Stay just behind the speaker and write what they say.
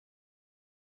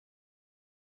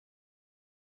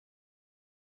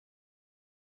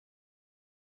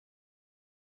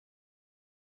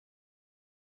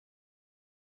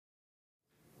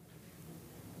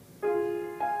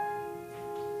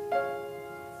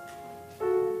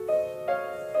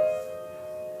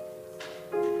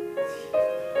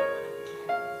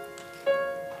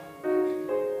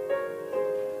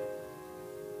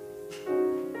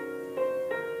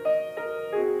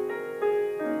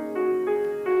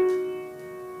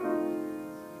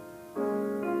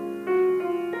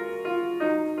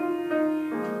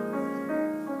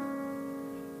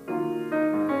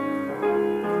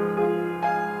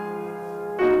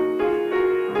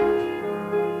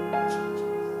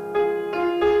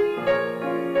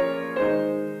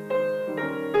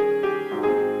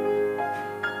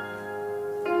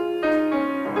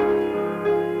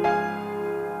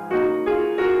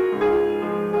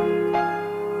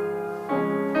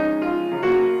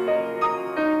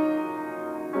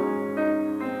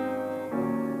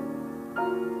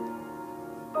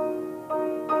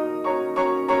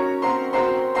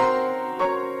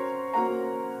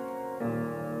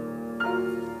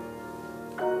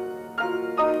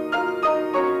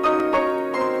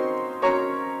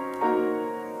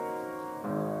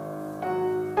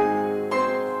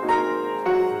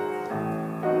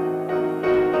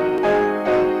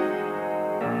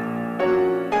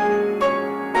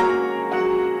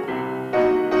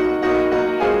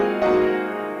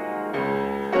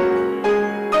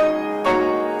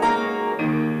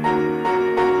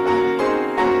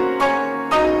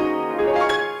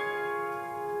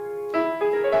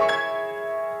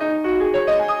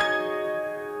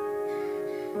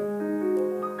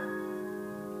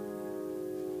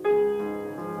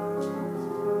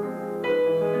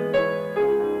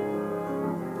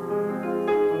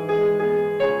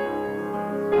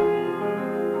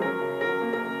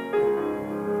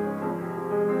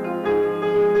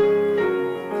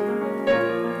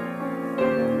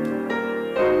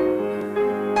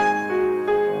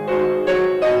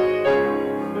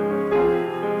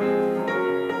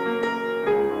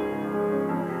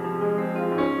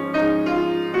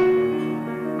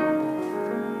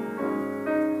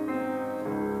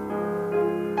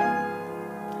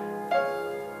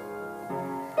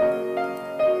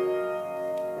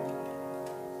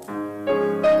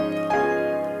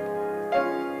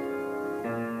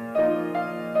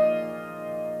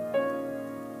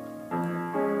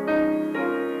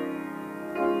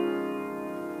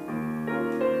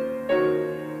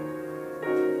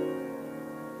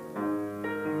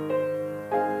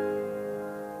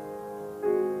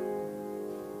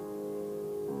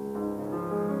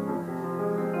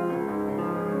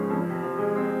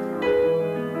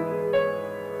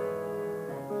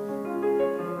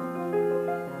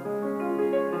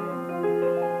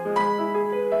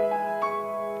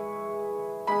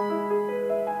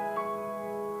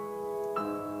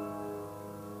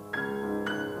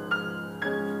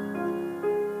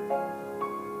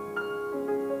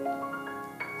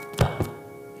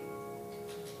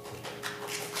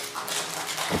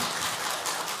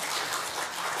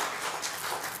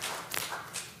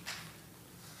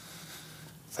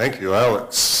Thank you,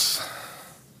 Alex.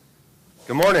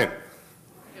 Good morning.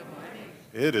 Good morning.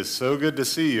 It is so good to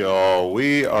see you all.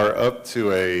 We are up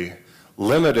to a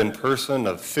limit in person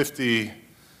of 50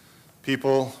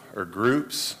 people or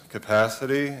groups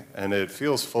capacity, and it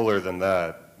feels fuller than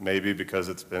that, maybe because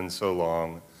it's been so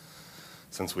long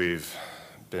since we've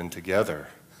been together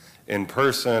in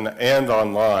person and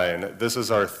online. This is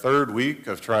our third week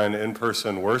of trying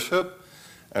in-person worship,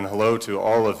 and hello to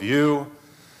all of you.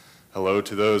 Hello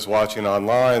to those watching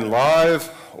online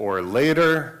live or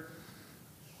later.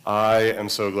 I am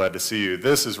so glad to see you.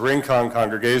 This is Rincon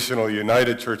Congregational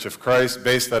United Church of Christ,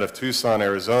 based out of Tucson,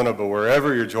 Arizona, but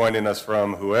wherever you're joining us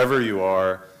from, whoever you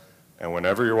are, and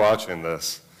whenever you're watching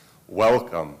this,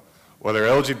 welcome. Whether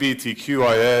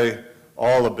LGBTQIA,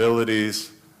 all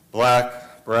abilities,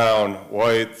 black, brown,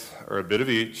 white, or a bit of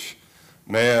each,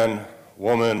 man,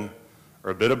 woman,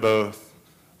 or a bit of both,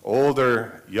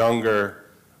 older, younger,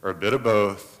 or a bit of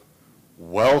both,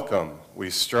 welcome.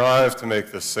 We strive to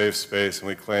make this safe space, and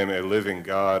we claim a living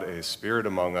God, a spirit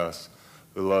among us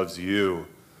who loves you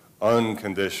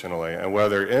unconditionally. And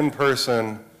whether in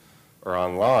person or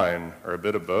online, or a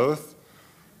bit of both,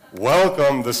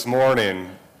 welcome this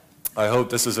morning. I hope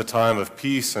this is a time of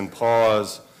peace and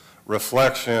pause,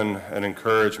 reflection and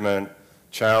encouragement,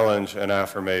 challenge and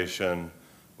affirmation,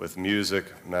 with music,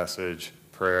 message,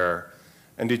 prayer,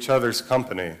 and each other's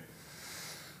company.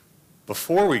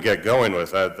 Before we get going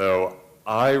with that, though,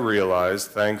 I realized,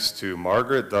 thanks to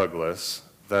Margaret Douglas,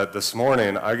 that this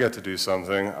morning I get to do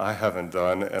something I haven't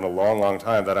done in a long, long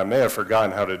time that I may have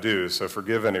forgotten how to do, so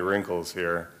forgive any wrinkles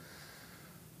here.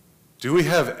 Do we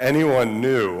have anyone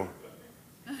new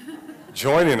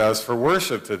joining us for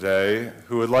worship today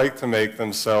who would like to make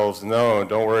themselves known?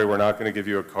 Don't worry, we're not going to give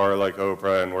you a car like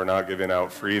Oprah, and we're not giving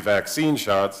out free vaccine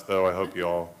shots, though I hope you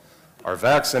all are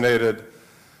vaccinated.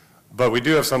 But we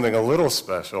do have something a little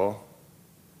special.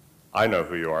 I know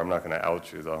who you are. I'm not going to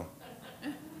out you, though.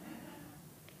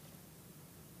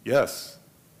 Yes.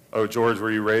 Oh, George,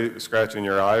 were you scratching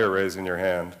your eye or raising your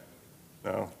hand?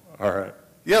 No? All right.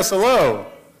 Yes, hello.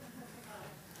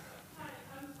 Hi,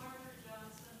 I'm Margaret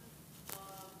Johnson. I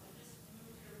just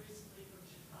moved here recently from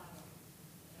Chicago.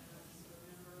 And I'm just a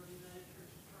member of the United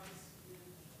Church of Christ in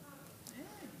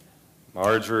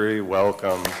Chicago. Marjorie,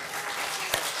 welcome.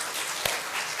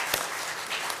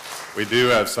 We do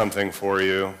have something for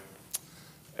you,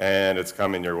 and it's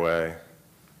coming your way.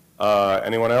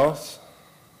 Anyone else?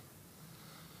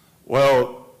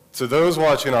 Well, to those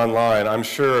watching online, I'm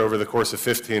sure over the course of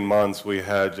 15 months we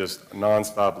had just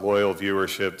nonstop loyal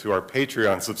viewership to our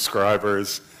Patreon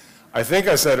subscribers. I think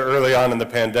I said early on in the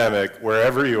pandemic,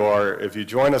 wherever you are, if you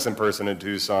join us in person in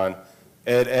Tucson,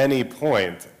 at any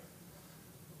point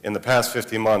in the past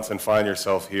 15 months and find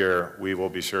yourself here, we will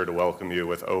be sure to welcome you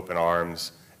with open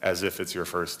arms, as if it's your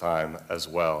first time as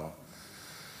well.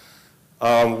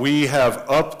 We have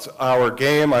upped our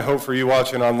game. I hope for you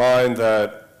watching online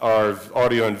that our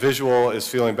audio and visual is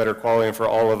feeling better quality, and for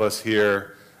all of us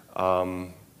here,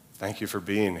 thank you for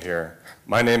being here.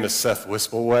 My name is Seth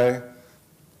Wispelway.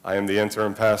 I am the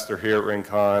interim pastor here at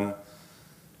Rincon.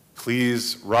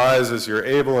 Please rise as you're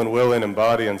able and willing in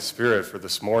body and spirit for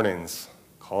this morning's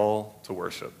call to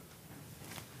worship.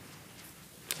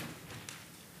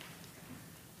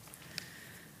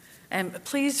 And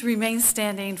please remain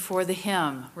standing for the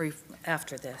hymn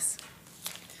after this.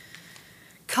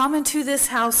 Come into this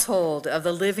household of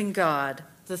the living God,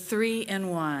 the three in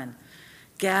one.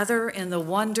 Gather in the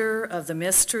wonder of the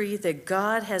mystery that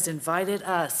God has invited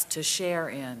us to share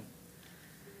in.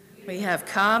 We have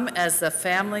come as the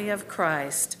family of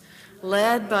Christ,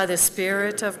 led by the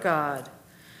Spirit of God.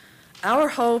 Our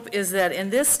hope is that in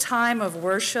this time of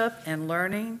worship and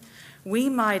learning, we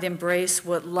might embrace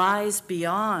what lies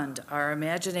beyond our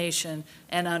imagination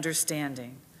and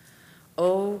understanding.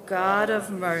 O God of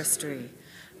mercy,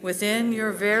 within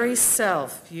your very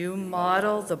self, you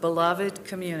model the beloved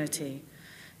community.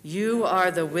 You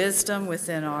are the wisdom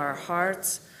within our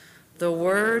hearts, the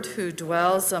Word who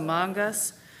dwells among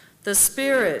us, the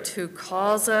Spirit who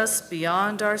calls us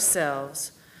beyond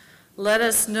ourselves. Let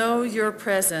us know your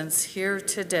presence here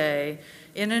today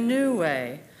in a new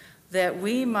way, that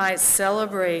we might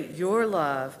celebrate your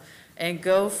love and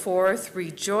go forth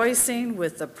rejoicing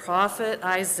with the prophet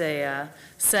Isaiah,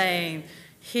 saying,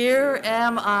 "Here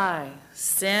am I,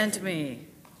 send me."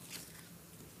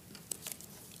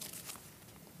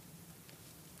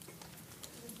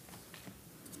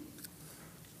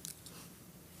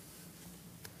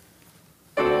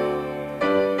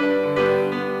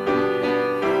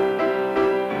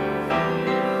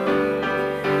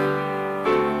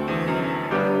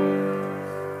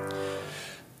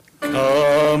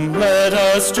 Come, let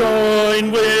us us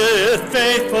join with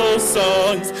faithful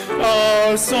songs,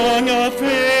 our song of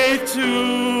faith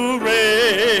to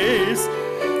raise.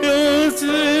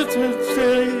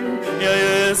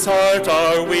 His heart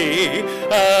are we,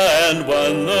 and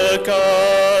one the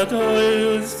God of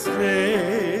His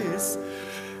face.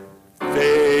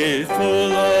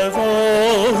 Faithful are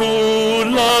all who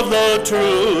love the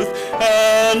truth,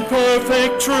 and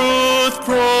perfect truth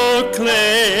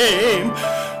proclaim,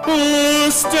 who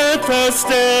steadfast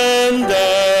stand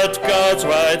at God's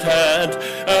right hand,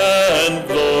 and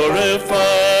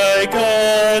glorify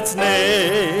God's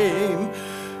name.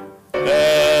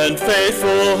 And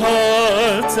faithful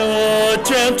hearts are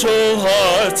gentle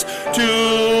hearts,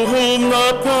 to whom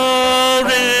the power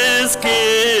is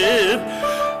given,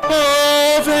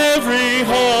 of every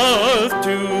heart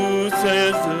to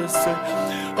say the same,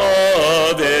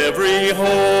 of every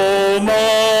home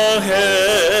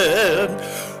ahead.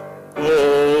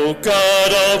 O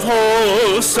God of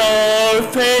hosts, our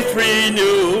faith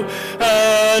renew,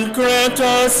 and grant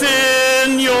us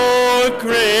in your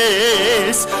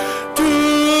grace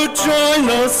to join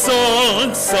the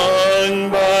song sung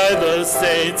by the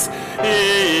saints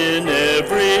in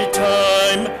every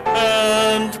time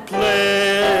and place.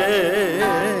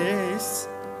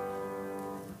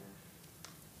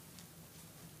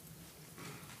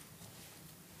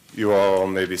 You all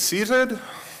may be seated.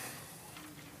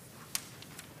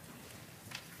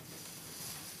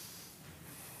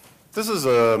 This is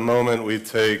a moment we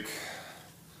take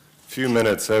a few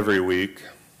minutes every week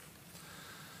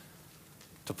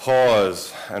to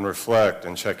pause and reflect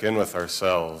and check in with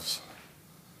ourselves,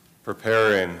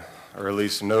 preparing or at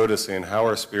least noticing how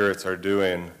our spirits are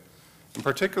doing, and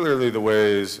particularly the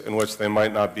ways in which they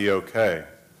might not be okay.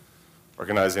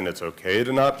 Recognizing it's okay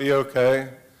to not be okay,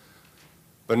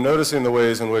 but noticing the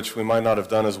ways in which we might not have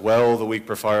done as well the week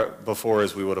before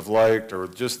as we would have liked, or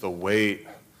just the weight.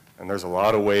 And there's a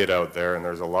lot of weight out there, and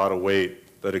there's a lot of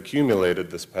weight that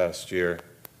accumulated this past year.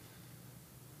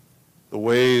 The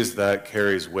ways that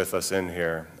carries with us in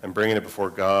here, and bringing it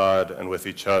before God and with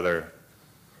each other.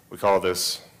 We call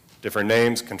this different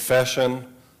names,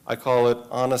 confession. I call it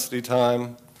honesty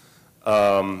time,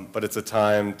 but it's a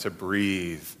time to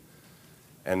breathe.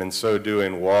 And in so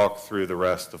doing, walk through the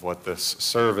rest of what this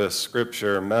service,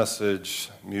 scripture,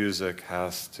 message, music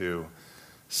has to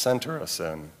center us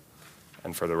in,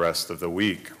 and for the rest of the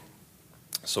week.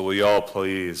 So will you all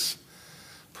please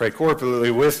pray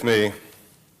corporately with me.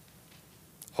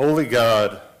 Holy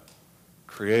God,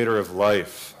 creator of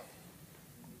life,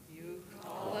 you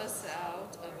call us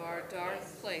out of our dark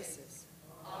places,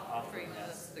 offering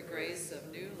us the grace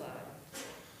of new life.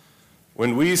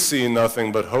 when we see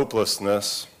nothing but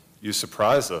hopelessness, you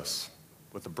surprise us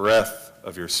with the breath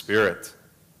of your Spirit.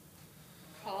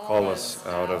 Call us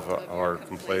out of our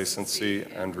complacency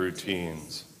and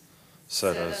routines.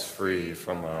 Set us free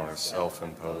from our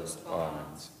self-imposed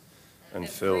bonds, and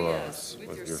fill us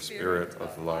with your spirit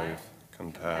of life,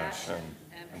 compassion,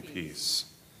 and peace.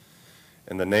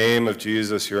 In the name of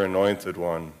Jesus, your anointed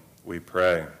one, we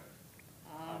pray.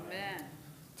 Amen.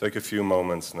 Take a few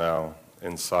moments now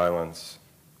in silence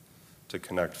to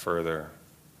connect further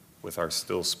with our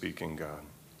still speaking God.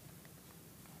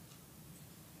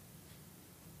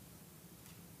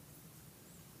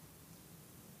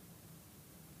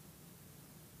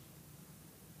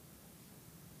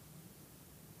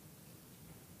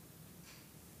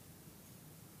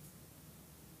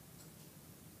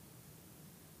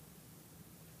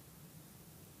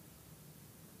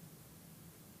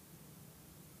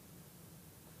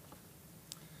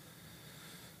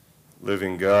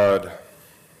 Living God,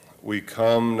 we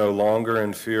come no longer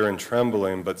in fear and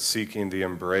trembling, but seeking the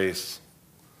embrace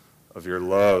of your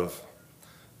love,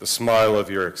 the smile of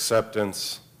your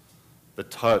acceptance, the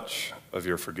touch of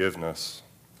your forgiveness.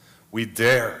 We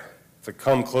dare to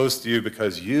come close to you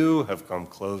because you have come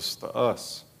close to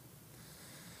us.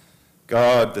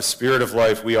 God, the Spirit of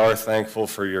life, we are thankful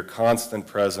for your constant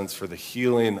presence, for the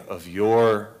healing of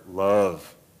your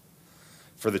love,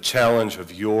 for the challenge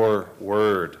of your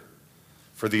word,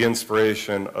 for the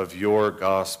inspiration of your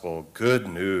gospel, good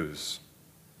news,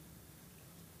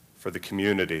 for the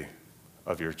community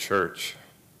of your church.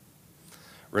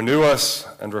 Renew us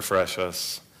and refresh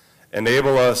us,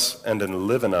 enable us and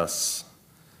enliven us,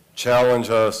 challenge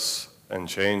us and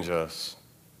change us,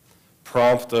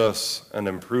 prompt us and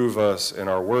improve us in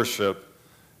our worship,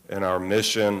 in our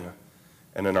mission,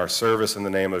 and in our service in the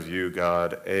name of you,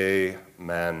 God.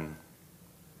 Amen.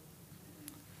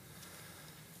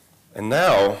 And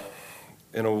now,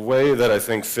 in a way that I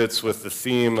think fits with the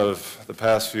theme of the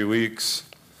past few weeks,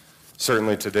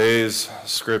 certainly today's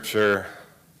scripture,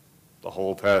 the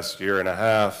whole past year and a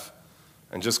half,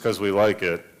 and just because we like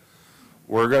it,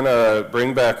 we're going to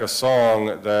bring back a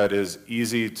song that is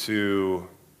easy to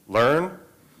learn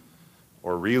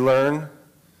or relearn,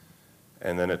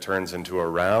 and then it turns into a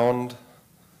round.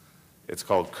 It's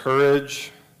called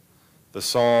Courage. The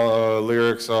song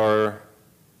lyrics are,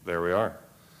 there we are.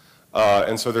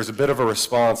 And so there's a bit of a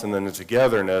response and then a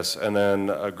togetherness, and then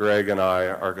Greg and I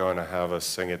are going to have us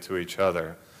sing it to each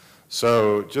other.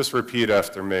 So just repeat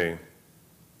after me.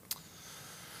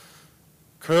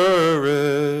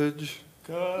 Courage,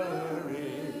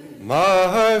 Courage,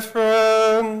 my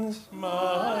friends,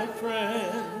 my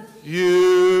friend,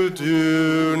 you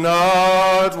do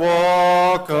not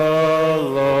walk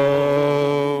alone.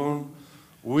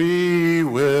 We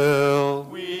will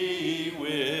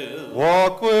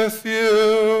walk with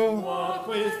you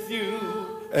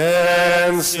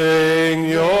and sing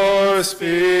your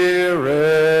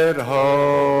spirit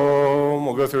home.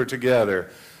 We'll go through it together.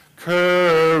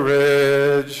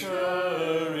 Courage,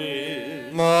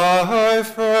 courage, my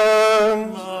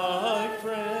friend, my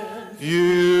friend,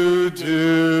 you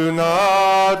do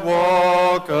not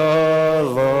walk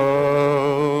alone.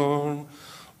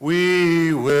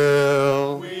 We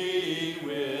will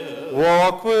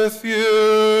walk with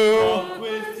you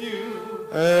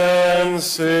and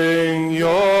sing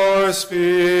your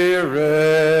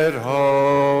spirit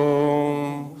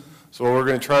home. So what we're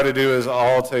going to try to do is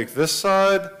I'll take this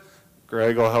side,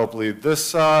 Greg will help lead this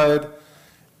side,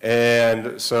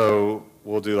 and so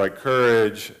we'll do like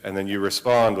courage, and then you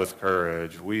respond with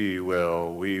courage. We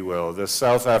will. This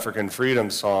South African freedom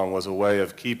song was a way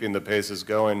of keeping the paces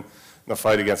going in the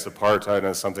fight against apartheid, and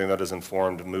it's something that has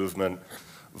informed movement,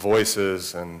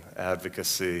 voices, and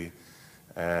advocacy,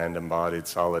 and embodied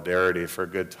solidarity for a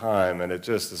good time. And it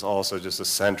just is also just a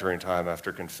centering time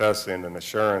after confessing and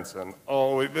assurance and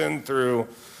all we've been through,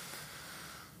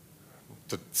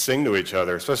 to sing to each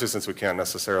other, especially since we can't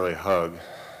necessarily hug.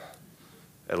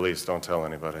 At least don't tell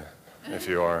anybody if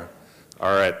you are.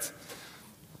 All right,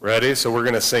 ready? So we're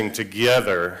going to sing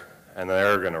together, and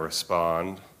they're going to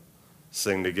respond.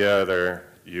 Sing together,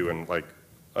 you and like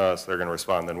us, they're going to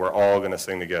respond. Then we're all going to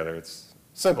sing together. It's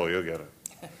simple, you'll get it.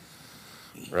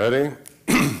 Ready?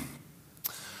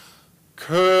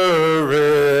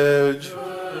 Courage,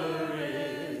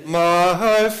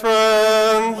 my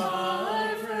friend,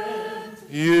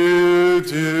 you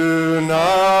do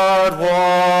not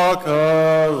walk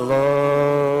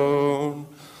alone.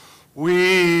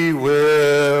 We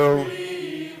will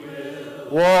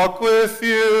walk with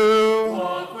you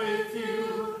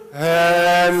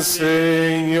and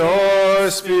sing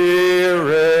your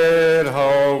spirit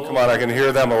home. Come on, I can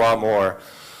hear them a lot more.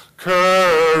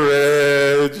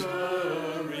 Courage,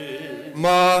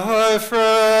 my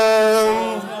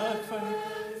friend,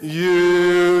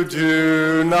 you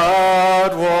do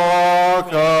not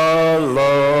walk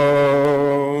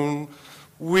alone.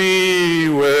 We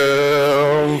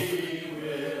will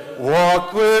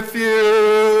walk with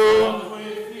you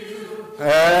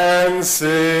and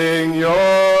sing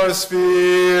your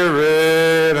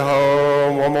spirit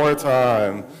home. One more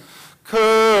time.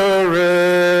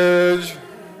 Courage,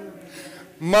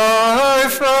 my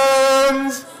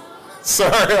friends.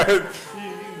 Sorry,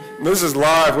 this is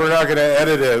live. We're not going to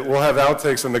edit it. We'll have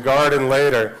outtakes in the garden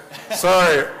later.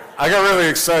 Sorry, I got really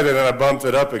excited and I bumped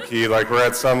it up a key like we're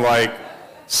at some like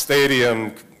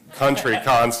stadium country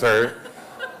concert.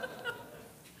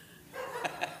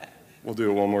 We'll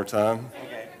do it one more time.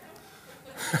 Okay.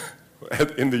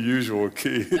 In the usual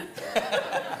key.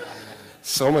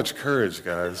 So much courage,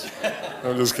 guys.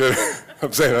 I'm just kidding.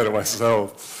 I'm saying that to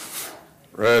myself.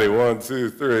 Ready, 1, 2,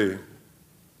 3.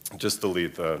 Just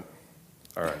delete that.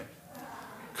 All right.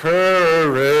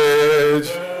 Courage,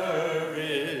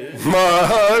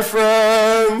 my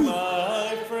friend,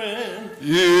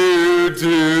 you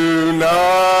do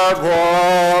not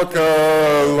walk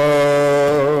alone.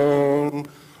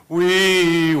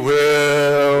 We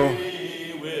will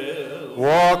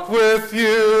walk with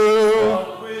you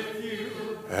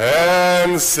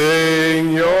and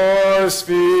sing your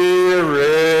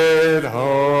spirit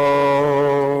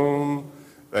home.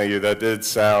 Thank you. That did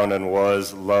sound and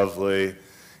was lovely.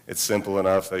 It's simple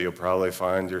enough that you'll probably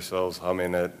find yourselves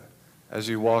humming it as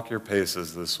you walk your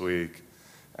paces this week.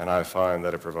 And I find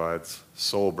that it provides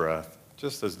soul breath,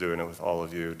 just as doing it with all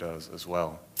of you does as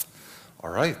well. All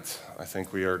right, I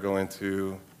think we are going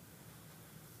to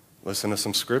listen to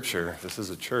some scripture. This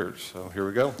is a church, so here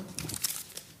we go.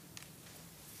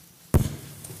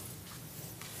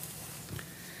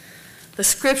 The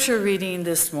scripture reading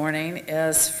this morning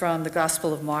is from the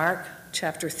Gospel of Mark,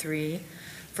 chapter 3,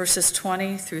 verses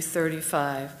 20 through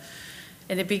 35.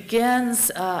 And it begins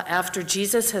after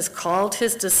Jesus has called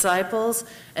his disciples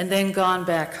and then gone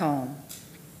back home.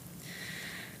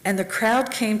 And the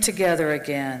crowd came together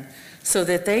again, so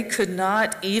that they could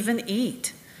not even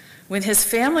eat. When his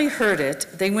family heard it,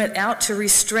 they went out to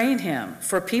restrain him,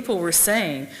 for people were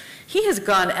saying, "He has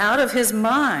gone out of his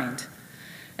mind."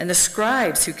 And the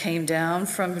scribes who came down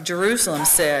from Jerusalem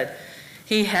said,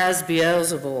 "He has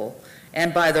Beelzebul,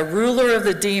 and by the ruler of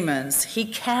the demons, he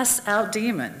casts out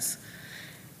demons."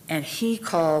 And he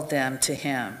called them to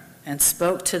him and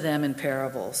spoke to them in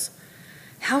parables.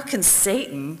 "How can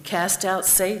Satan cast out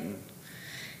Satan?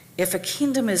 If a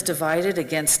kingdom is divided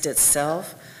against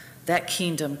itself, that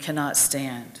kingdom cannot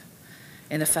stand.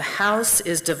 And if a house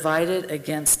is divided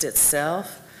against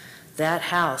itself, that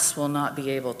house will not be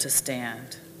able to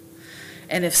stand.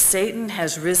 And if Satan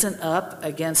has risen up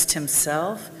against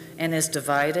himself and is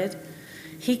divided,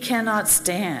 he cannot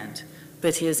stand,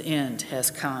 but his end has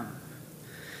come.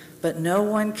 But no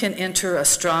one can enter a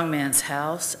strong man's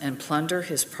house and plunder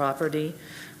his property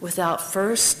without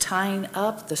first tying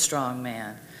up the strong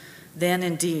man. Then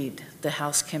indeed the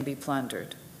house can be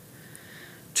plundered.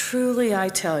 Truly I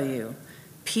tell you,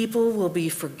 people will be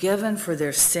forgiven for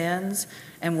their sins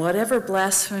and whatever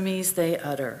blasphemies they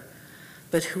utter.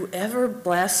 But whoever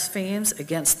blasphemes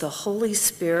against the Holy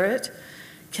Spirit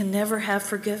can never have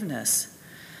forgiveness,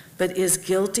 but is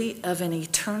guilty of an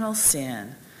eternal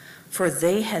sin. For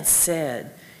they had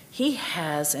said, 'He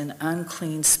has an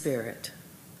unclean spirit.'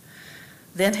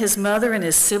 Then his mother and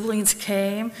his siblings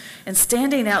came, and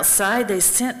standing outside, they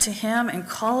sent to him and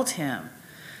called him.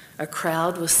 A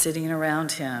crowd was sitting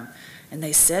around him, and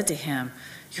they said to him,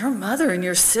 'Your mother and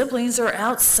your siblings are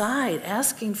outside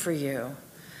asking for you.'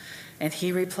 And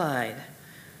he replied,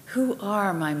 'Who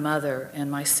are my mother and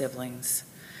my siblings?'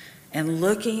 And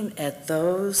looking at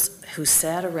those who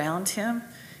sat around him,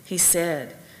 he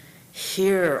said,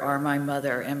 'Here are my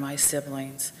mother and my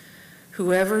siblings.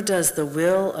 Whoever does the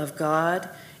will of God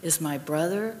is my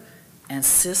brother and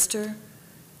sister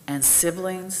and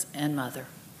siblings and mother.'"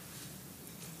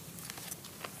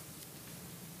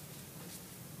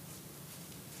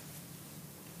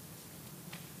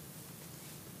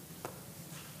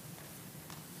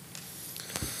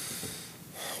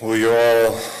 Will you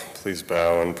all please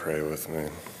bow and pray with me?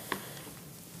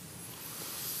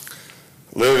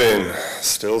 Living,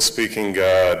 still speaking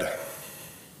God,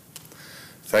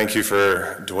 thank you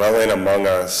for dwelling among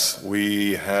us.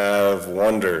 We have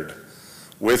wondered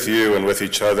with you and with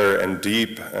each other and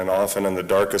deep and often in the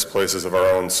darkest places of our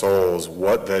own souls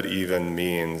what that even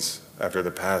means after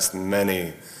the past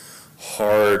many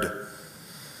hard,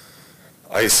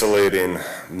 isolating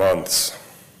months.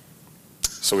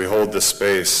 So we hold this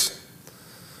space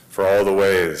for all the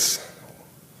ways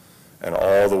and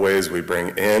all the ways we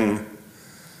bring in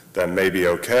that may be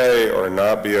okay or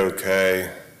not be okay,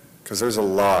 because there's a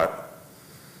lot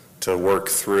to work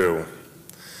through.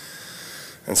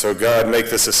 And so God, make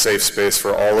this a safe space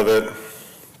for all of it,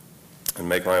 and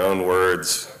make my own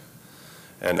words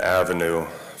an avenue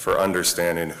for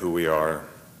understanding who we are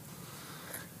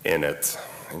in it.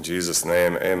 In Jesus'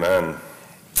 name, amen.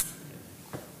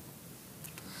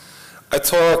 I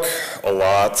talk a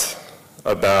lot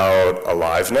about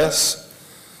aliveness,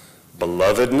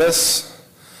 belovedness,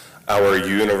 our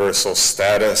universal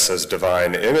status as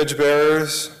divine image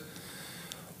bearers,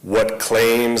 what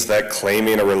claims that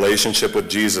claiming a relationship with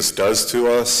Jesus does to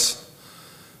us,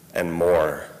 and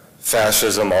more.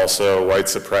 Fascism also, white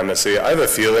supremacy. I have a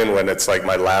feeling when it's like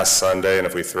my last Sunday and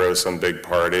if we throw some big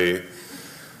party,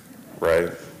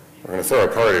 right? We're gonna throw a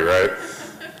party, right?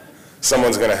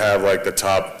 Someone's gonna have like the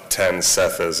top 10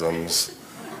 Sethisms.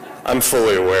 I'm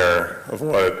fully aware of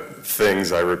what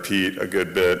things I repeat a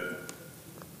good bit.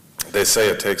 They say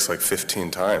it takes like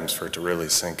 15 times for it to really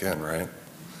sink in, right?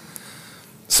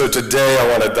 So today I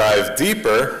want to dive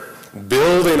deeper,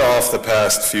 building off the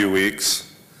past few weeks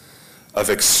of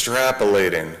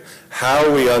extrapolating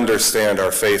how we understand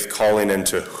our faith calling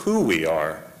into who we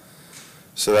are,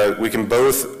 so that we can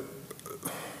both,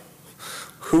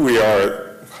 who we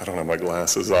are, I don't have my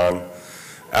glasses on,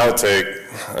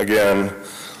 outtake again,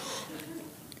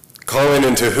 calling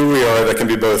into who we are that can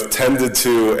be both tended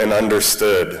to and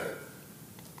understood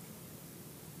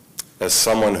as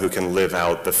someone who can live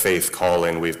out the faith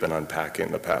calling we've been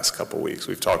unpacking the past couple weeks.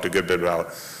 We've talked a good bit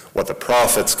about what the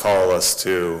prophets call us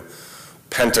to,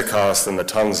 Pentecost and the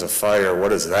tongues of fire. What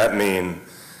does that mean?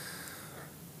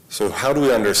 So how do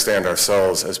we understand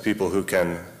ourselves as people who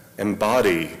can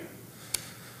embody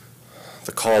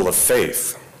the call of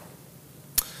faith?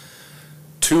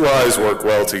 Two eyes work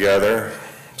well together,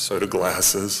 so do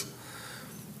glasses,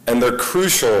 and they're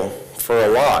crucial for a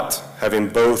lot, having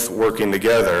both working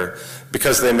together,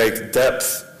 because they make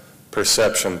depth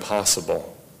perception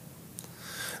possible.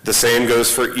 The same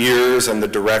goes for ears and the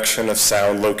direction of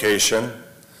sound location,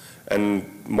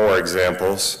 and more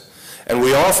examples. And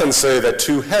we often say that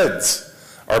two heads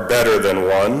are better than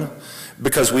one,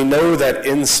 because we know that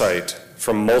insight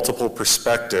from multiple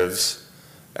perspectives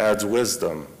adds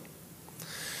wisdom.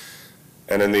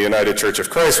 And in the United Church of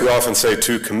Christ, we often say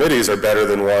two committees are better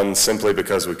than one simply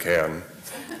because we can.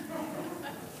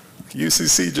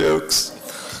 UCC jokes.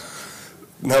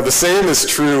 Now, the same is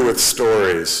true with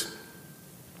stories.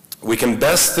 We can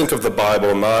best think of the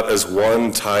Bible not as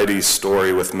one tidy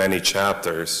story with many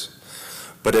chapters,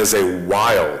 but as a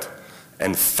wild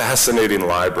and fascinating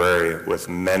library with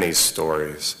many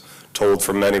stories, told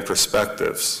from many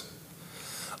perspectives.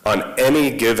 On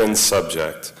any given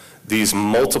subject, these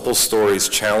multiple stories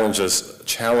challenge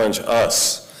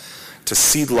us to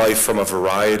see life from a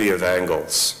variety of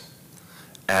angles,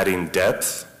 adding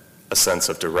depth, a sense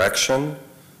of direction,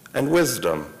 and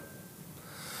wisdom.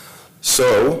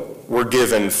 So, we're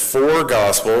given 4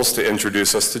 Gospels to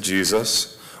introduce us to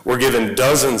Jesus. We're given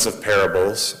dozens of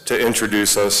parables to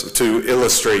introduce us, to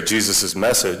illustrate Jesus'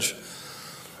 message.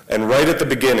 And right at the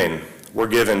beginning, we're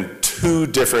given 2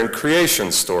 different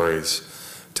creation stories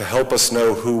to help us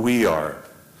know who we are,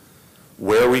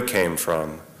 where we came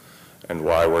from, and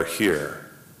why we're here.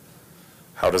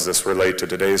 How does this relate to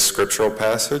today's scriptural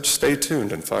passage? Stay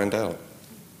tuned and find out.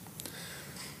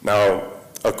 Now,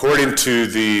 according to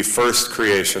the first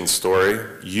creation story,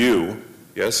 you,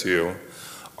 yes you,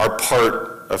 are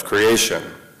part of creation.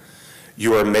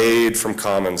 You are made from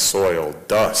common soil,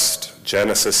 dust.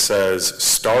 Genesis says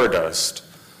stardust.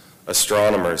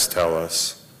 Astronomers tell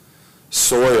us.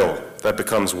 Soil that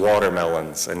becomes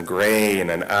watermelons and grain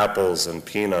and apples and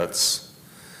peanuts.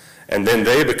 And then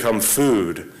they become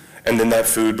food, and then that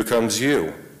food becomes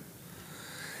you.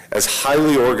 As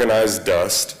highly organized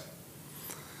dust,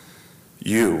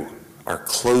 you are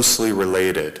closely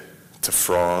related to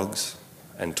frogs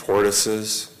and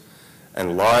tortoises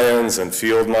and lions and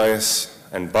field mice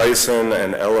and bison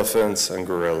and elephants and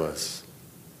gorillas.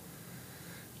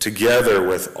 Together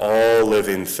with all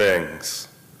living things,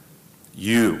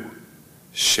 you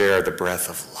share the breath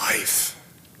of life,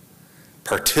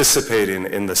 participating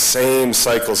in the same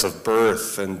cycles of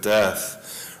birth and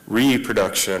death,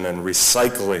 reproduction and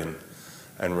recycling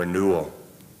and renewal.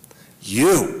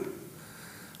 You,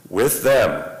 with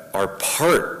them, are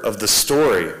part of the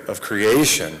story of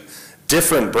creation,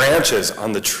 different branches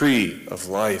on the tree of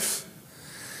life.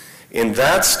 In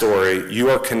that story, you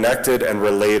are connected and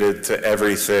related to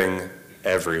everything,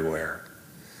 everywhere.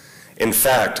 In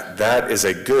fact, that is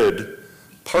a good,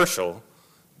 partial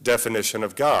definition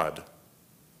of God.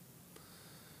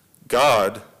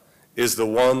 God is the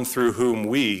one through whom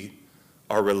we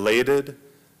are related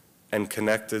and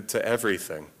connected to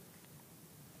everything.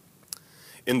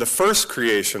 In the first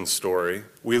creation story,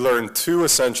 we learn 2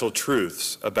 essential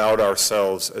truths about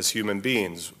ourselves as human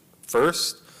beings.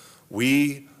 First,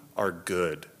 we are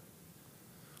good.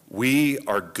 We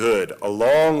are good.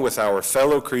 Along with our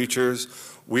fellow creatures,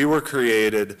 we were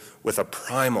created with a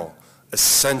primal,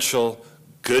 essential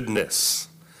goodness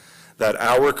that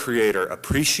our Creator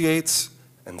appreciates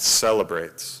and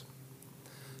celebrates.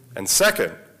 And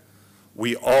second,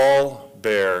 we all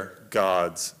bear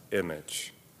God's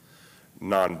image.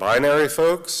 Non-binary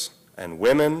folks, and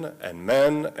women, and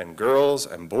men, and girls,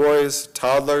 and boys,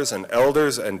 toddlers, and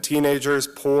elders, and teenagers,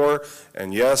 poor,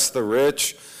 and yes, the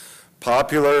rich,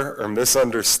 popular or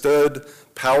misunderstood,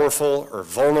 powerful or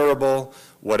vulnerable,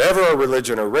 whatever our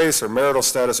religion or race or marital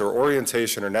status or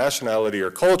orientation or nationality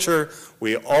or culture,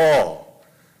 we all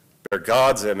bear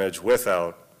God's image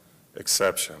without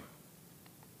exception.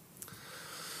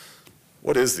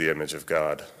 What is the image of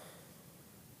God?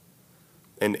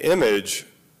 An image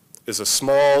is a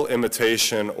small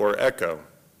imitation or echo,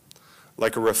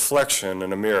 like a reflection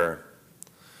in a mirror.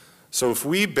 So if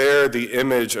we bear the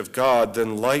image of God,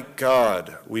 then like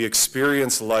God, we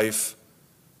experience life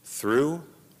through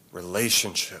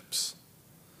relationships.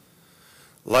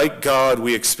 Like God,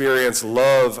 we experience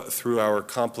love through our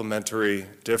complementary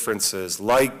differences.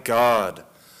 Like God,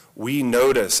 we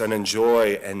notice and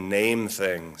enjoy and name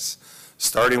things,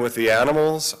 starting with the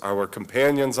animals, our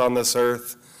companions on this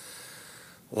earth.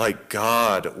 Like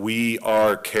God, we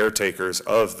are caretakers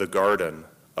of the garden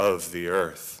of the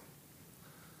earth.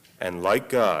 And like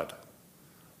God,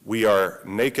 we are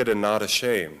naked and not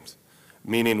ashamed,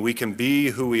 meaning we can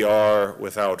be who we are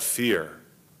without fear.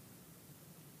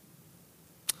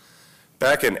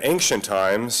 Back in ancient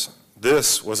times,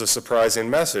 this was a surprising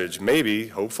message. Maybe,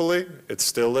 hopefully, it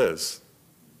still is.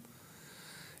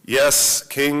 Yes,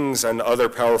 kings and other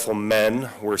powerful men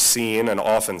were seen and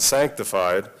often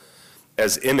sanctified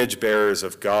as image bearers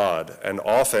of God, and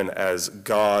often as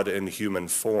God in human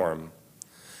form.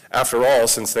 After all,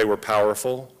 since they were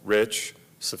powerful, rich,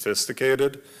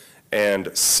 sophisticated, and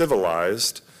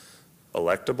civilized,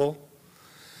 electable,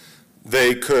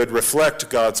 they could reflect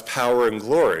God's power and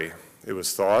glory, it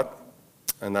was thought,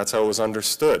 and that's how it was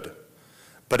understood.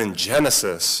 But in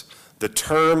Genesis, the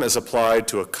term is applied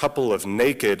to a couple of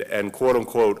naked and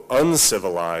quote-unquote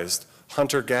uncivilized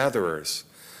hunter-gatherers,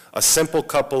 a simple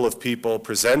couple of people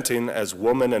presenting as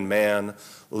woman and man,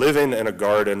 living in a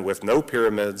garden with no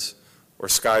pyramids or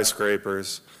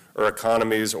skyscrapers or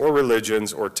economies or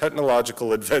religions or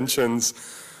technological inventions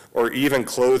or even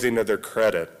clothing to their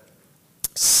credit.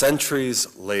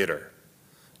 Centuries later,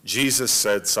 Jesus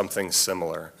said something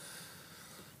similar.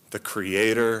 The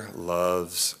Creator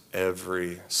loves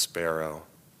every sparrow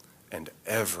and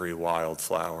every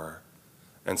wildflower,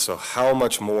 and so how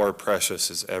much more precious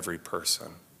is every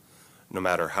person, no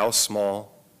matter how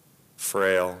small,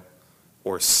 frail,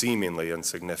 or seemingly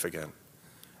insignificant.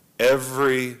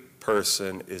 Every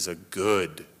person is a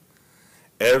good.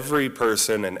 Every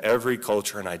person in every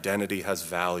culture and identity has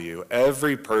value.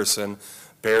 Every person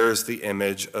bears the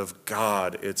image of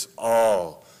God. It's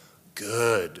all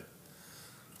good.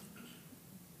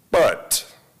 But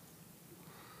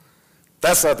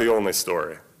that's not the only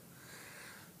story.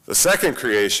 The second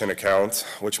creation account,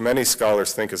 which many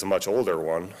scholars think is a much older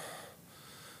one,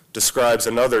 describes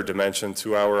another dimension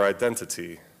to our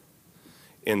identity.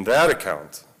 In that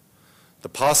account, the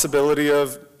possibility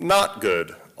of not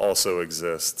good also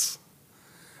exists.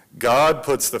 God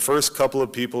puts the first couple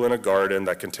of people in a garden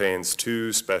that contains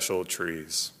two special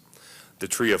trees. The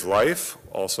tree of life,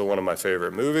 also one of my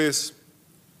favorite movies,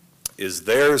 is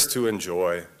theirs to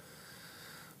enjoy,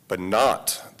 but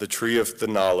not the tree of the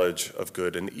knowledge of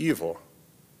good and evil.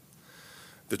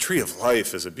 The tree of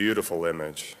life is a beautiful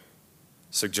image,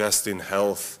 suggesting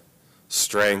health,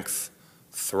 strength,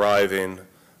 thriving,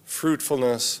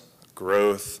 fruitfulness,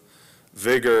 growth,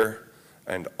 vigor,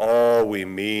 and all we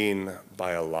mean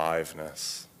by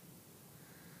aliveness.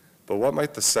 But what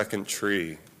might the second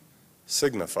tree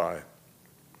signify?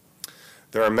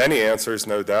 There are many answers,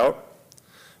 no doubt,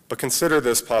 but consider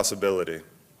this possibility.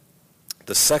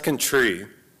 The second tree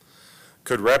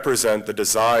could represent the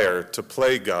desire to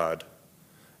play God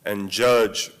and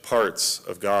judge parts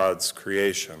of God's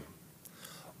creation,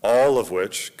 all of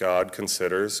which God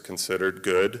considered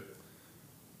good.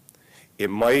 It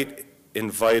might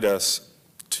invite us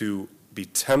to be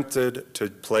tempted to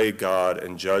play God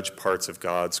and judge parts of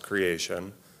God's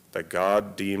creation that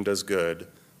God deemed as good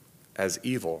as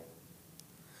evil.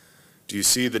 Do you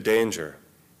see the danger?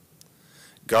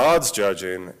 God's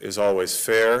judging is always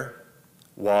fair,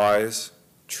 wise,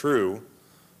 true,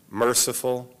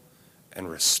 merciful, and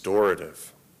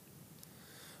restorative.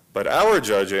 But our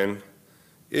judging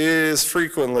is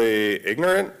frequently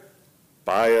ignorant,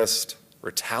 biased,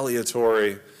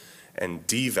 retaliatory, and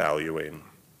devaluing.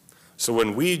 So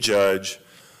when we judge,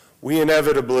 we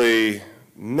inevitably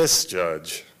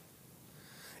misjudge.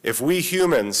 If we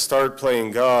humans start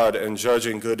playing God and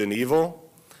judging good and evil,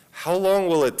 how long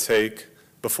will it take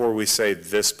before we say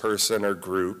this person or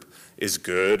group is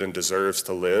good and deserves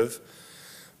to live,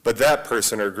 but that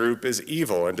person or group is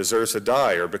evil and deserves to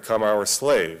die or become our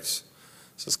slaves?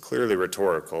 This is clearly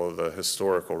rhetorical. The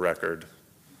historical record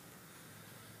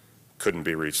couldn't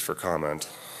be reached for comment.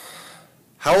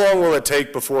 How long will it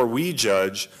take before we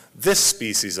judge this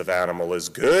species of animal is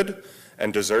good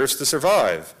and deserves to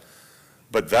survive,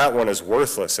 but that one is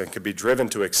worthless and could be driven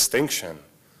to extinction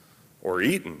or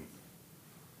eaten?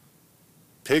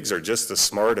 Pigs are just as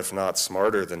smart, if not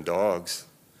smarter, than dogs,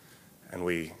 and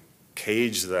we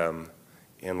cage them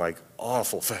in like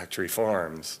awful factory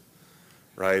farms,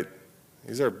 right?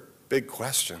 These are big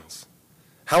questions.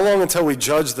 How long until we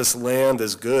judge this land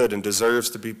as good and deserves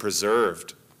to be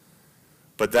preserved,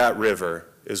 but that river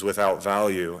is without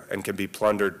value and can be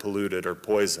plundered, polluted, or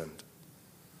poisoned?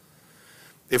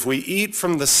 If we eat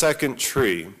from the second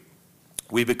tree,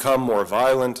 we become more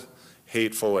violent,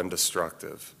 hateful, and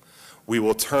destructive. We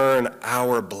will turn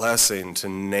our blessing to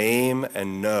name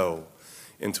and know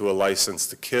into a license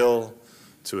to kill,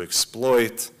 to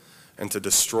exploit, and to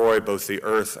destroy both the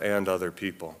earth and other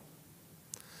people.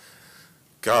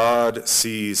 God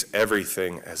sees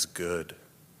everything as good,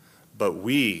 but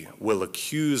we will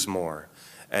accuse more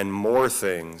and more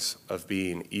things of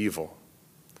being evil.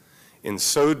 In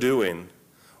so doing,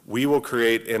 we will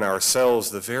create in ourselves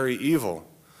the very evil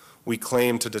we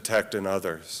claim to detect in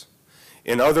others.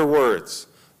 In other words,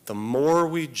 the more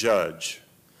we judge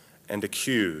and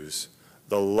accuse,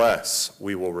 the less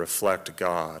we will reflect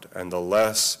God and the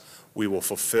less we will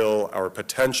fulfill our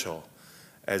potential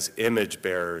as image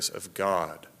bearers of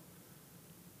God.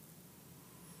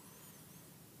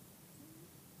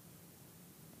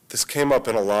 This came up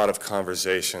in a lot of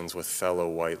conversations with fellow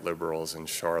white liberals in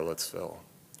Charlottesville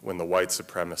when the white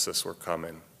supremacists were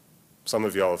coming. Some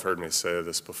of y'all have heard me say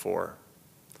this before.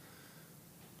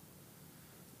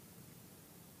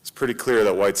 It's pretty clear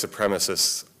that white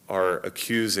supremacists are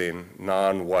accusing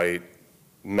non-white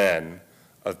men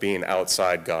of being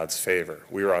outside God's favor.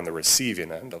 We are on the receiving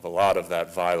end of a lot of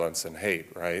that violence and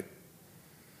hate, right?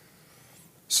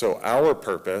 So our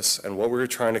purpose and what we were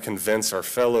trying to convince our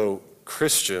fellow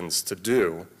Christians to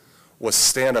do was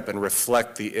stand up and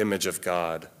reflect the image of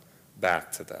God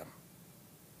back to them,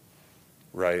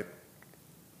 right?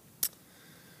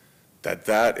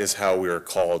 That is how we are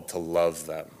called to love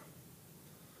them.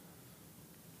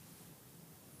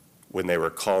 When they were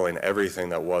calling everything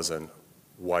that wasn't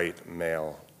white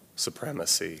male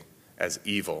supremacy as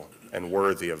evil and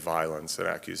worthy of violence and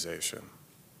accusation.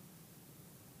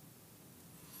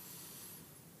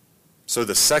 So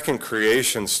the second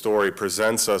creation story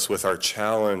presents us with our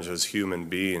challenge as human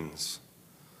beings.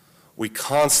 We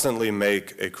constantly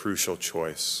make a crucial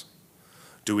choice.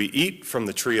 Do we eat from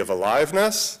the tree of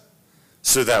aliveness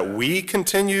so that we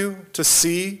continue to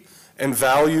see and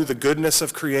value the goodness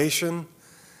of creation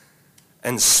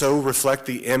and so reflect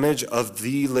the image of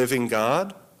the living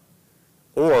God?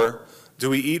 Or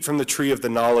do we eat from the tree of the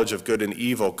knowledge of good and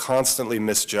evil, constantly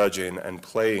misjudging and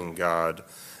playing God,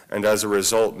 and as a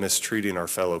result mistreating our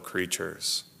fellow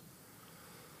creatures?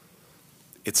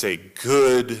 It's a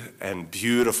good and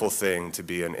beautiful thing to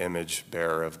be an image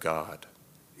bearer of God.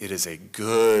 It is a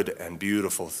good and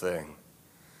beautiful thing.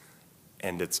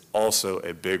 And it's also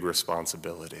a big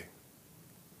responsibility.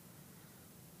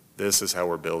 This is how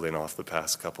we're building off the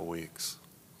past couple weeks.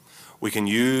 We can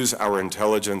use our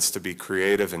intelligence to be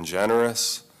creative and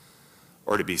generous,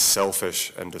 or to be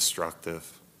selfish and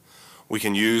destructive. We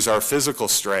can use our physical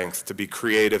strength to be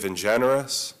creative and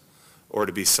generous, or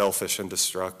to be selfish and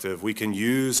destructive. We can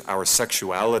use our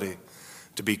sexuality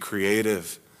to be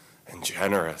creative and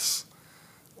generous,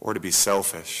 or to be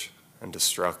selfish and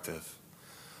destructive.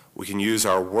 We can use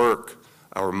our work,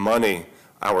 our money,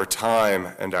 our time,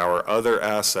 and our other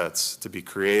assets to be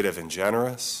creative and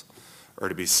generous, or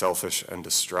to be selfish and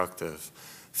destructive.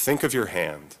 Think of your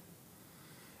hand.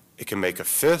 It can make a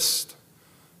fist,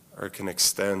 or it can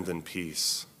extend in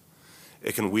peace.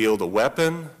 It can wield a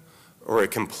weapon, or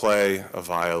it can play a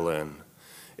violin.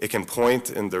 It can point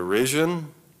in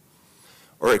derision,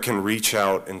 or it can reach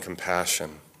out in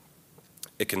compassion.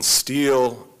 It can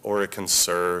steal, or it can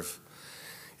serve.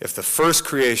 If the first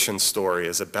creation story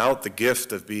is about the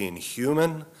gift of being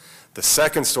human, the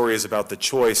second story is about the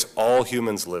choice all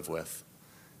humans live with,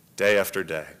 day after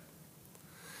day.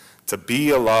 To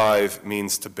be alive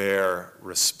means to bear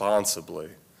responsibly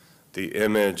the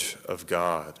image of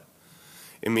God.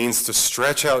 It means to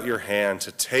stretch out your hand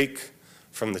to take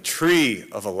from the tree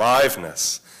of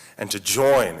aliveness and to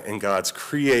join in God's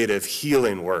creative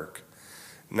healing work.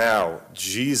 Now,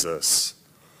 Jesus,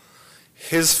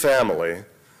 his family,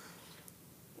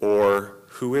 or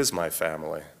who is my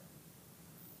family?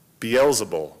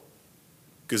 Beelzebul,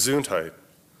 Gesundheit.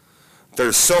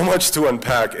 There's so much to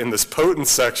unpack in this potent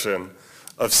section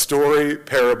of story,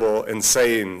 parable, and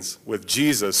sayings with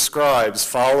Jesus, scribes,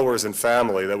 followers, and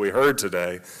family that we heard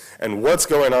today, and what's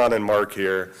going on in Mark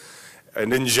here,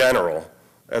 and in general,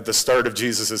 at the start of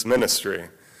Jesus' ministry.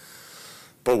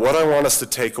 But what I want us to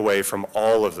take away from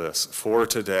all of this for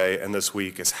today and this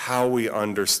week is how we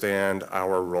understand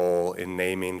our role in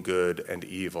naming good and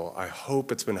evil. I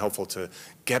hope it's been helpful to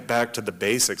get back to the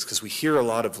basics, because we hear a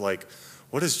lot of like,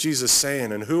 what is Jesus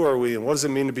saying, and who are we, and what does it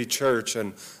mean to be church,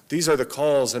 and these are the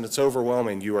calls, and it's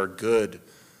overwhelming. You are good.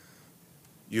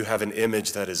 You have an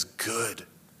image that is good.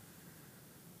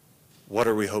 What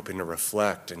are we hoping to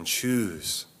reflect and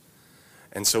choose?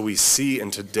 And so we see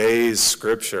in today's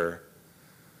scripture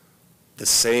the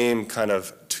same kind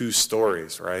of two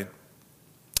stories, right?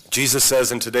 Jesus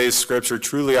says in today's scripture,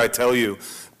 truly I tell you,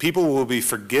 people will be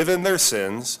forgiven their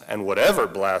sins and whatever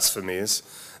blasphemies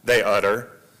they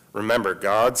utter. Remember,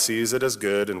 God sees it as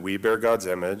good and we bear God's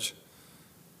image.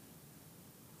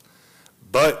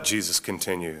 But, Jesus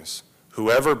continues,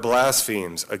 whoever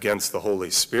blasphemes against the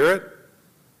Holy Spirit,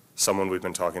 someone we've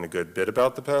been talking a good bit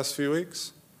about the past few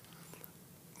weeks,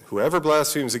 whoever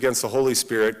blasphemes against the Holy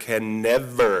Spirit can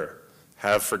never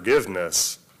have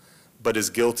forgiveness, but is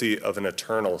guilty of an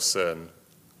eternal sin.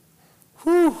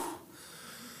 Whew.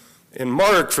 In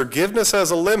Mark, forgiveness has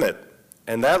a limit,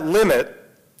 and that limit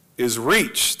is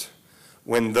reached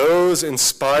When those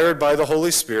inspired by the Holy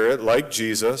Spirit, like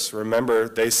Jesus, remember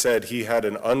they said he had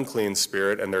an unclean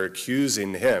spirit and they're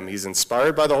accusing him. He's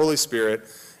inspired by the Holy Spirit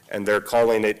and they're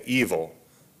calling it evil.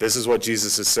 This is what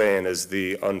Jesus is saying is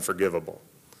the unforgivable.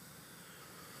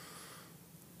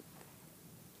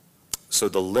 So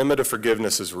the limit of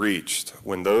forgiveness is reached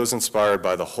when those inspired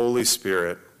by the Holy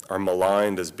Spirit are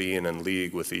maligned as being in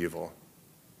league with evil.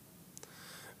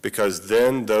 Because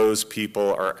then those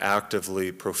people are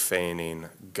actively profaning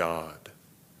God.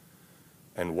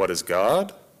 And what is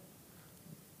God?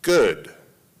 Good.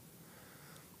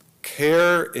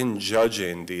 Care in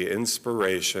judging the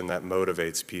inspiration that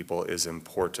motivates people is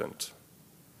important,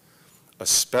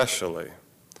 especially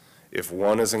if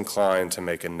one is inclined to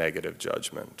make a negative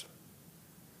judgment.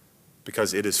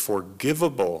 Because it is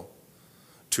forgivable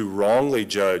to wrongly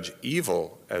judge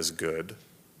evil as good.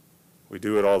 We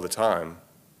do it all the time.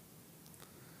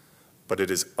 But it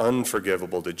is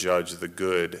unforgivable to judge the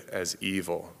good as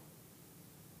evil,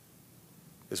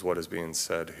 is what is being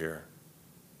said here.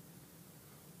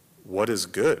 What is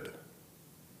good?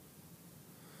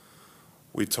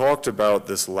 We talked about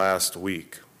this last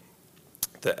week,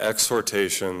 the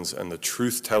exhortations and the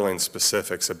truth-telling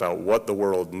specifics about what the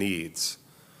world needs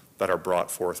that are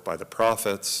brought forth by the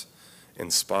prophets,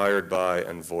 inspired by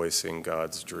and voicing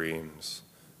God's dreams.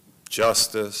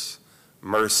 Justice,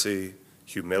 mercy,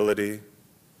 humility.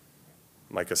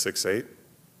 Micah 6:8,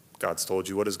 God's told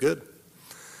you what is good.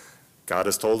 God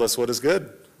has told us what is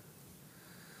good.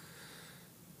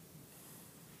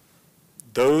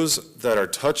 Those that are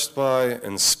touched by,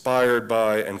 inspired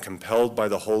by, and compelled by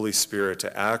the Holy Spirit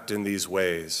to act in these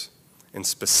ways, in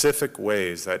specific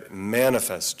ways that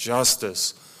manifest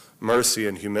justice, mercy,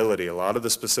 and humility, a lot of the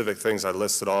specific things I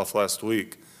listed off last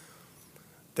week,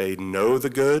 they know the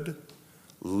good,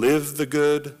 live the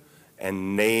good,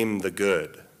 and name the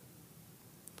good.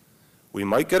 We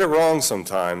might get it wrong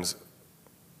sometimes,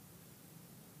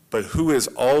 but who is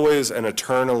always and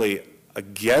eternally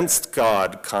against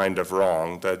God kind of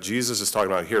wrong that Jesus is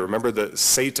talking about here? Remember that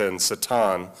Satan in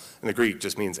the Greek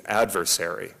just means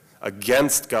adversary.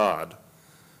 Against God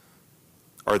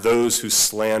are those who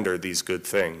slander these good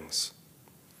things.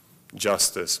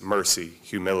 Justice, mercy,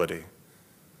 humility.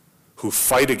 Who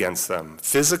fight against them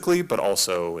physically, but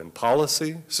also in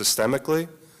policy, systemically.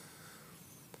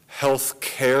 Health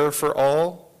care for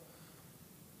all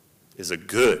is a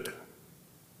good.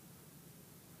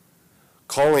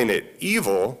 Calling it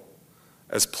evil,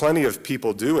 as plenty of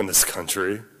people do in this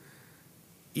country,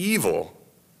 evil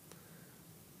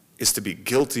is to be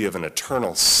guilty of an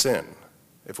eternal sin,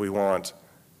 if we want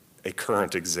a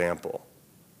current example.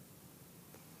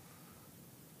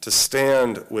 To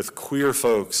stand with queer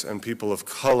folks and people of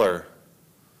color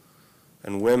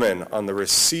and women on the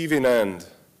receiving end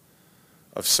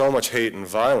of so much hate and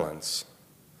violence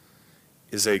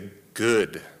is a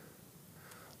good.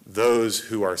 Those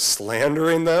who are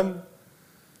slandering them,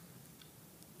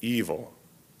 evil.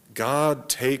 God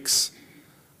takes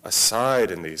a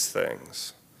side in these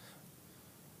things.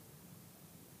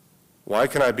 Why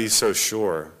can I be so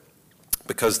sure?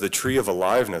 Because the tree of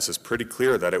aliveness is pretty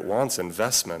clear that it wants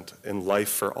investment in life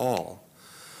for all.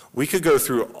 We could go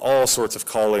through all sorts of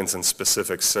callings and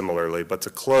specifics similarly, but to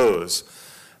close,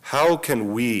 how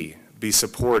can we be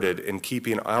supported in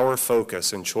keeping our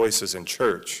focus and choices in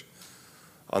church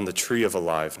on the tree of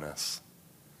aliveness?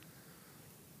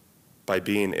 By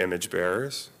being image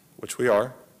bearers, which we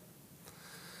are.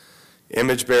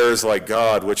 Image bearers like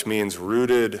God, which means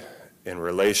rooted in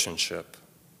relationship.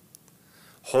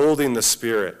 Holding the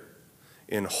Spirit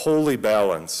in holy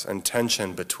balance and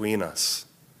tension between us,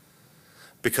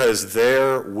 because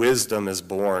their wisdom is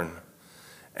born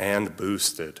and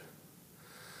boosted.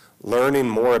 Learning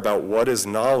more about what is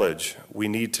knowledge we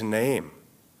need to name,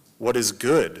 what is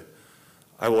good.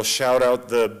 I will shout out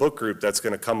the book group that's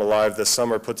going to come alive this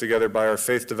summer, put together by our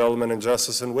faith development and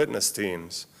justice and witness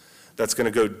teams. That's going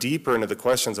to go deeper into the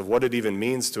questions of what it even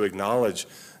means to acknowledge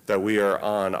that we are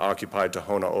on occupied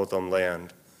Tohono O'odham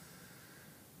land.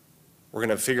 We're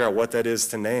going to figure out what that is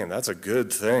to name. That's a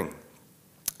good thing.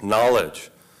 Knowledge.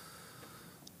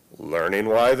 Learning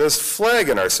why this flag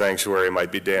in our sanctuary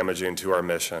might be damaging to our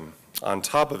mission, on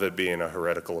top of it being a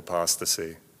heretical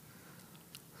apostasy.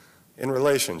 In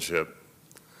relationship.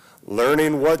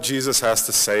 Learning what Jesus has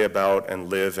to say about and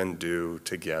live and do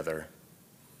together.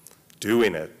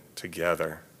 Doing it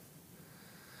together.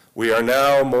 We are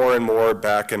now more and more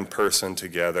back in person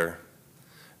together.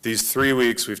 These 3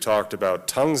 weeks we've talked about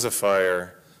tongues of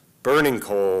fire, burning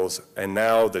coals, and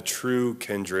now the true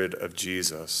kindred of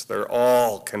Jesus. They're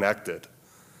all connected.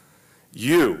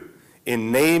 You,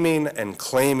 in naming and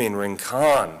claiming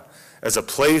Rincon as a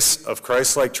place of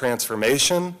Christ-like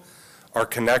transformation are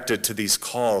connected to these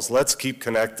calls. Let's keep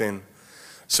connecting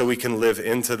so we can live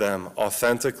into them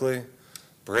authentically,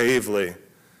 bravely,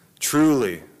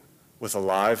 truly, with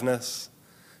aliveness,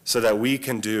 so that we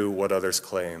can do what others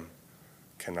claim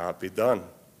cannot be done.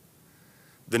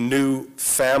 The new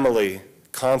family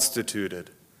constituted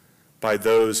by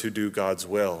those who do God's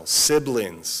will,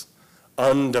 siblings,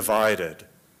 undivided.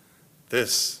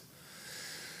 This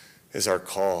is our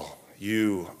call.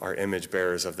 You are image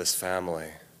bearers of this family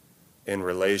in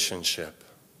relationship.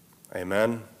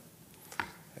 Amen.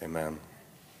 Amen.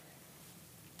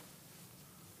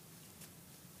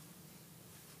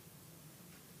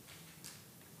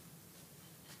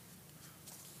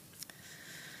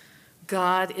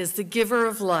 God is the giver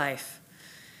of life.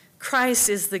 Christ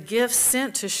is the gift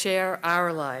sent to share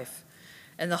our life.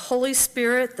 And the Holy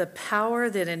Spirit, the power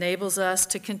that enables us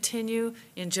to continue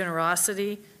in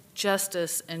generosity,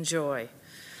 justice, and joy.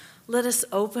 Let us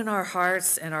open our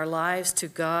hearts and our lives to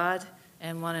God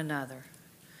and one another.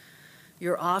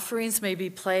 Your offerings may be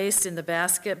placed in the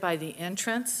basket by the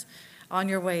entrance on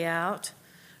your way out.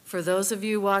 For those of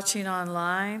you watching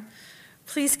online,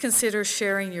 please consider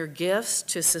sharing your gifts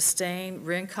to sustain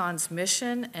Rincon's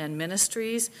mission and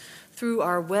ministries through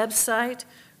our website,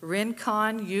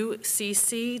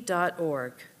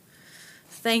 rinconucc.org.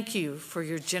 Thank you for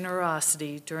your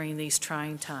generosity during these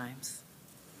trying times.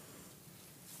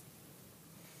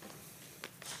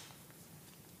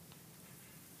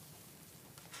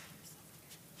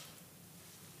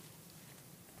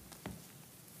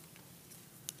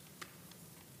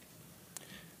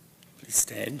 Please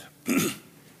stand.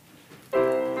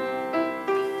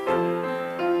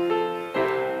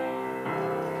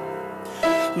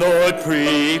 Lord,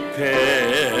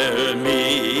 prepare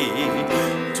me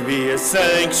to be a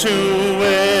sanctuary,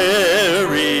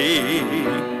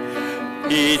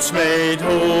 each made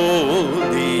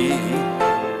holy,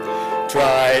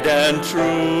 tried and true.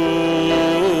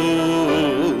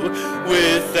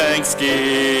 With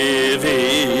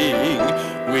thanksgiving,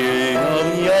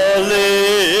 we'll your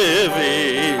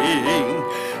living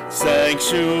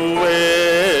sanctuary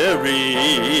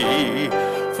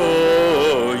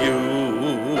for you.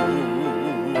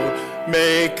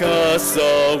 Make us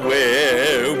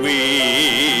aware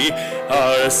we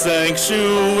are a sanctuary,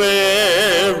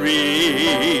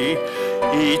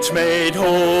 each made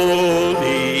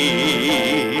holy,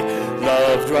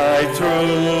 loved right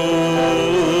through.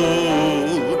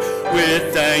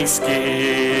 With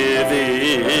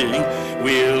thanksgiving,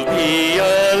 we'll be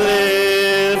a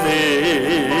living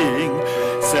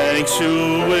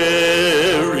sanctuary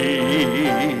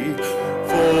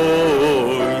for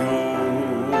you.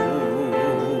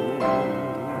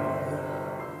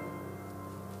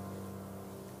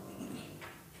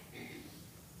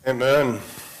 Amen.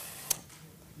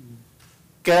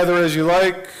 Gather as you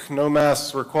like, no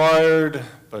masks required,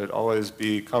 but always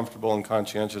be comfortable and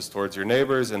conscientious towards your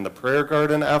neighbors in the prayer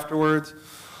garden afterwards.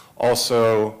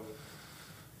 Also,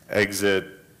 exit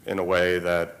in a way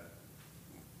that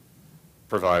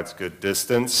provides good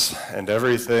distance and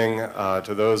everything.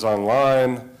 To those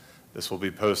online, this will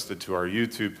be posted to our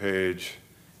YouTube page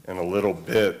in a little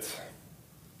bit.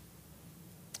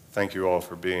 Thank you all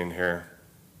for being here.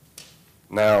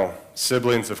 Now,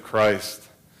 siblings of Christ,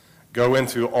 go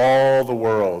into all the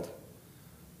world.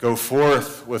 Go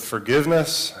forth with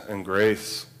forgiveness and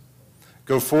grace.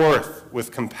 Go forth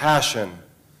with compassion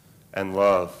and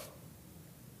love.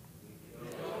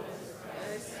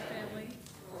 Christ's family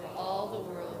for all the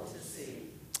world to see.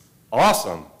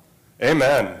 Awesome.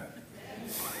 Amen.